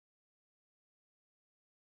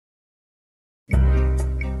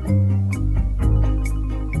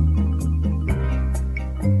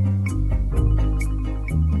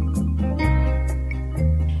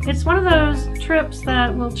it's one of those trips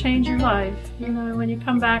that will change your life. You know, when you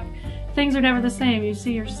come back, things are never the same. You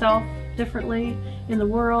see yourself differently in the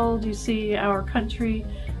world. You see our country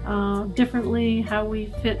differently, how we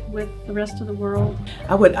fit with the rest of the world.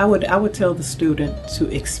 I would tell the student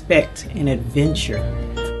to expect an adventure.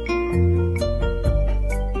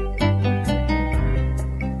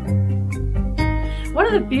 One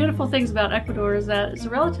of the beautiful things about Ecuador is that it's a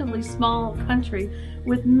relatively small country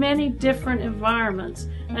with many different environments,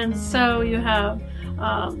 and so you have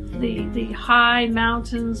the high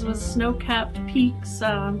mountains with snow-capped peaks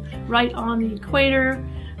right on the equator.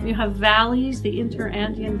 You have valleys, the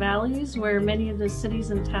inter-Andean valleys, where many of the cities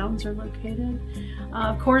and towns are located.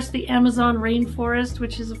 Of course, the Amazon rainforest,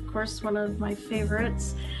 which is, of course, one of my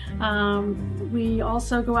favorites. We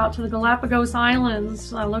also go out to the Galapagos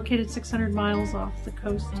Islands, located 600 miles off the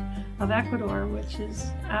coast of Ecuador, which is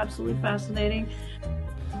absolutely fascinating.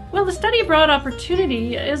 Well, the study abroad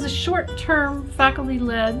opportunity is a short-term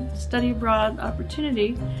faculty-led study abroad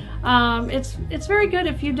opportunity. It's very good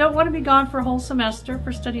if you don't want to be gone for a whole semester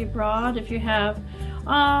for study abroad. If you have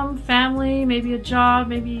family, maybe a job,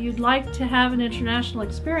 maybe you'd like to have an international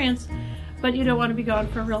experience, but you don't want to be gone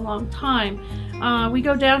for a real long time. We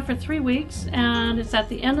go down for 3 weeks, and it's at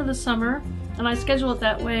the end of the summer, and I schedule it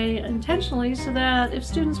that way intentionally so that if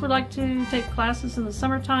students would like to take classes in the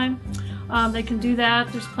summertime, they can do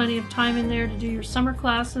that. There's plenty of time in there to do your summer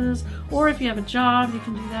classes, or if you have a job, you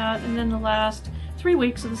can do that. And then the last 3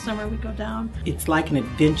 weeks of the summer we go down. It's like an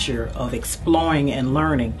adventure of exploring and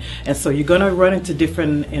learning, and so you're going to run into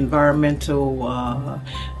different environmental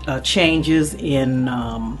changes in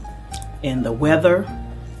the weather,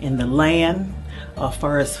 in the land, as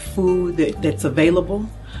far as food that's available.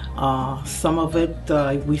 Some of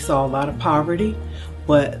it we saw a lot of poverty,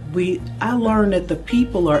 but I learned that the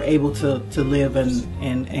people are able to live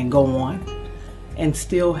and go on and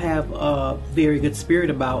still have a very good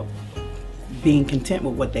spirit about being content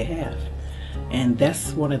with what they have. And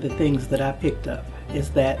that's one of the things that I picked up,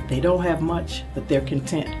 is that they don't have much, but they're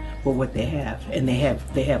content with what they have, and they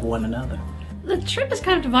have one another. The trip is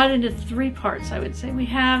kind of divided into 3 parts, I would say. We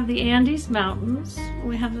have the Andes Mountains,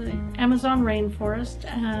 we have the Amazon rainforest,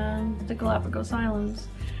 and the Galapagos Islands.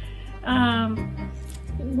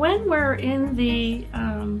 When we're in the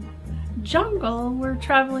jungle, we're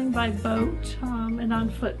traveling by boat and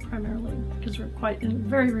on foot primarily, because we're quite in a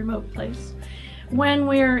very remote place. When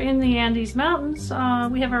we're in the Andes Mountains,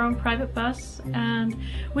 we have our own private bus, and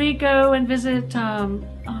we go and visit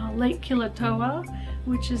Lake Quilatoa,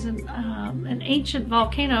 which is an ancient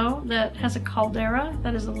volcano that has a caldera,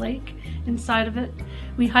 that is a lake inside of it.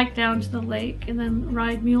 We hike down to the lake and then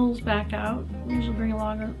ride mules back out. We usually bring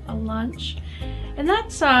along a lunch. And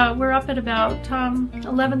that's, we're up at about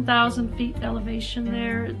 11,000 feet elevation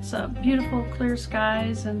there. It's beautiful, clear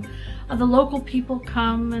skies, and the local people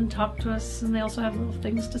come and talk to us, and they also have little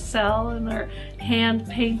things to sell, and their hand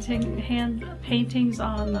paintings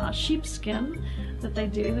on sheepskin that they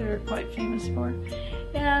do, they're quite famous for,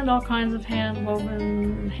 and all kinds of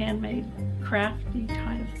hand-woven, handmade, crafty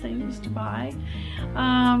kind of things to buy.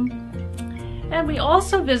 And we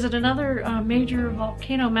also visit another major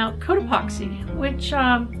volcano, Mount Cotopaxi, which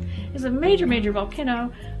is a major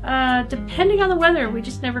volcano. Depending on the weather, we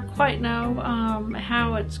just never quite know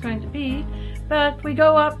how it's going to be, but we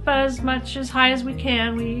go up as high as we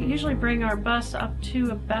can. We usually bring our bus up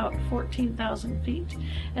to about 14,000 feet,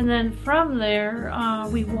 and then from there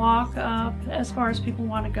we walk up as far as people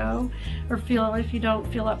want to go, or if you don't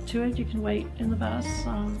feel up to it, you can wait in the bus.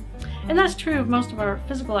 And that's true of most of our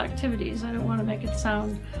physical activities. I don't want to make it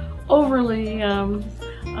sound overly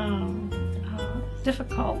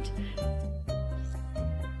difficult.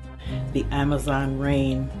 The Amazon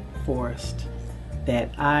rainforest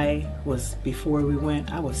before we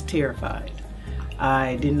went, I was terrified.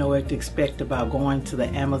 I didn't know what to expect about going to the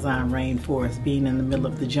Amazon rainforest, being in the middle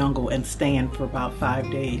of the jungle and staying for about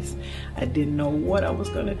 5 days. I didn't know what I was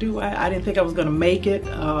going to do. I didn't think I was going to make it.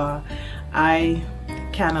 I'm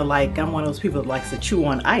one of those people that likes to chew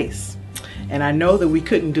on ice. And I know that we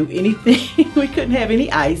couldn't do anything. We couldn't have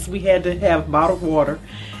any ice. We had to have bottled water.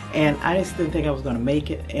 And I just didn't think I was going to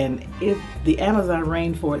make it. And the Amazon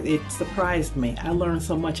rainforest, it surprised me. I learned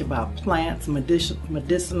so much about plants,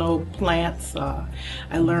 medicinal plants. I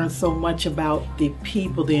learned so much about the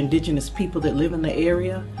people, the indigenous people that live in the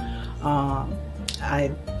area.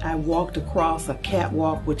 I walked across a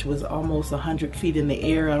catwalk which was almost 100 feet in the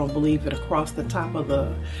air. I don't believe it, across the top of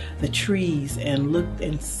the trees, and looked,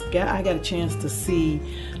 and I got a chance to see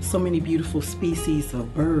so many beautiful species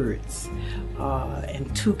of birds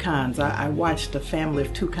and toucans. I watched a family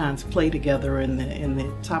of toucans play together in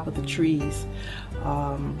the top of the trees.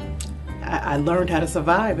 I learned how to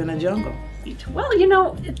survive in a jungle. Well, you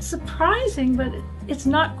know, it's surprising, but it's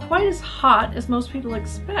not quite as hot as most people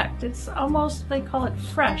expect. It's almost, they call it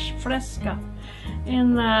fresh, fresca,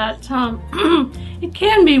 in that it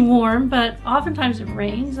can be warm, but oftentimes it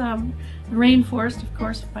rains. The rainforest, of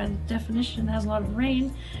course, by definition, has a lot of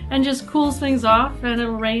rain and just cools things off, and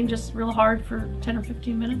it'll rain just real hard for 10 or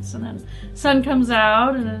 15 minutes, and then sun comes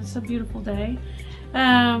out, and it's a beautiful day.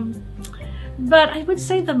 But I would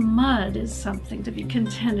say the mud is something to be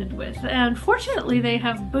contended with. And fortunately, they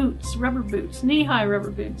have boots, rubber boots, knee-high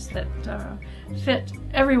rubber boots that fit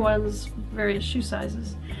everyone's various shoe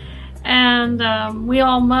sizes. And we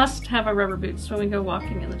all must have our rubber boots when we go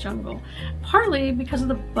walking in the jungle. Partly because of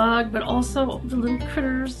the bug, but also the little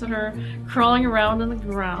critters that are crawling around on the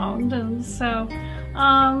ground. And so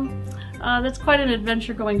that's quite an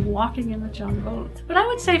adventure walking in the jungle. But I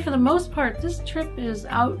would say for the most part, this trip is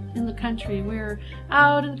out in the country. We're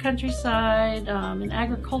out in the countryside, in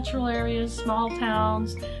agricultural areas, small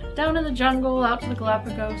towns, down in the jungle, out to the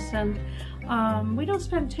Galapagos, and we don't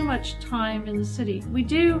spend too much time in the city. We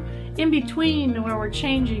do, in between where we're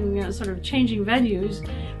changing, sort of changing venues,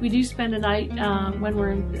 we do spend a night when we're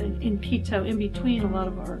in Quito, in between a lot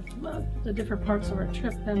of our the different parts of our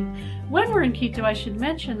trip. And when we're in Quito, I should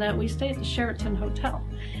mention that we stay at the Sheraton Hotel.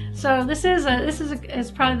 So this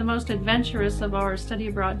is probably the most adventurous of our study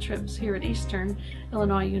abroad trips here at Eastern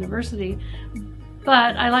Illinois University.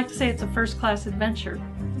 But I like to say it's a first-class adventure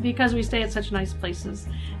because we stay at such nice places.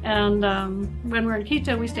 And when we're in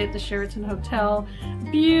Quito, we stay at the Sheraton Hotel.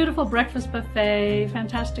 Beautiful breakfast buffet,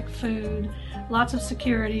 fantastic food, lots of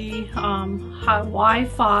security, high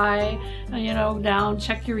Wi-Fi, you know,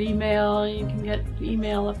 check your email. You can get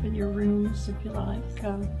email up in your rooms if you like.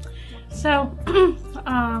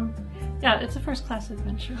 Yeah, it's a first-class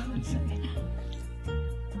adventure, I would say.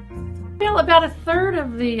 Well, about a third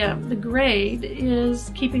of the grade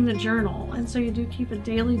is keeping the journal, and so you do keep a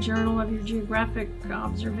daily journal of your geographic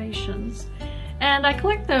observations. And I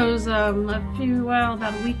collect those about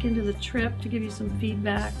a week into the trip to give you some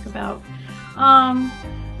feedback about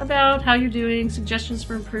how you're doing, suggestions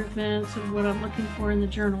for improvements, and what I'm looking for in the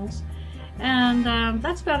journals. And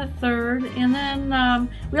that's about a third. And then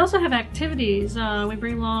we also have activities. We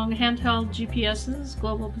bring along handheld GPSs,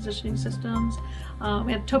 global positioning systems.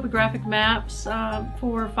 We have topographic maps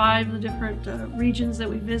for 5 of the different regions that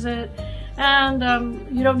we visit. And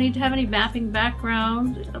you don't need to have any mapping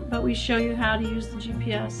background, but we show you how to use the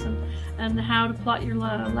GPS and how to plot your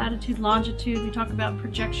latitude, longitude. We talk about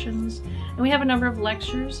projections. And we have a number of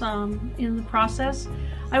lectures in the process.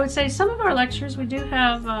 I would say some of our lectures, we do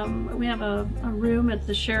have, we have a room at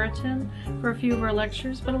the Sheraton for a few of our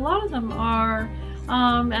lectures, but a lot of them are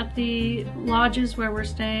at the lodges where we're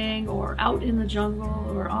staying, or out in the jungle,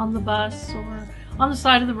 or on the bus, or on the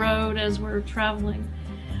side of the road as we're traveling.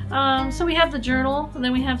 So we have the journal, and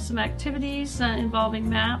then we have some activities involving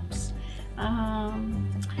maps,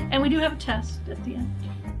 and we do have a test at the end.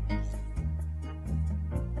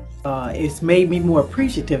 It's made me more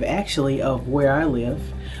appreciative, actually, of where I live.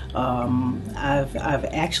 I've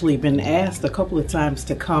actually been asked a couple of times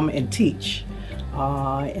to come and teach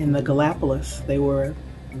in the Galapagos. They were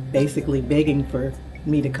basically begging for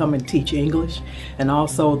me to come and teach English. And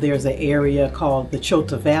also there's an area called the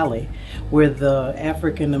Chota Valley where the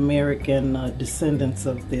African American descendants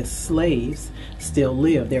of the slaves still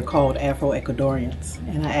live. They're called Afro-Ecuadorians,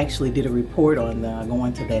 and I actually did a report on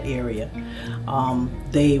going to that area.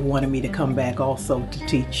 They wanted me to come back also to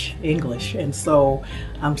teach English, and so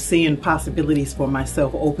I'm seeing possibilities for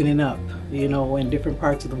myself opening up, you know, in different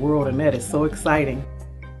parts of the world, and that is so exciting.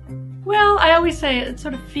 Well, I always say it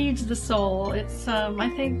sort of feeds the soul. It's, I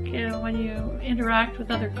think, when you interact with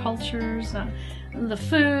other cultures, the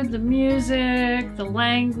food, the music, the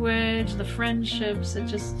language, the friendships, it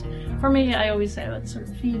just, for me, I always say it sort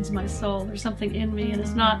of feeds my soul. There's something in me, and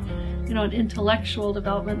it's not, you know, an intellectual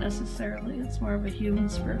development necessarily. It's more of a human,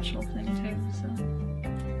 spiritual thing, too. So.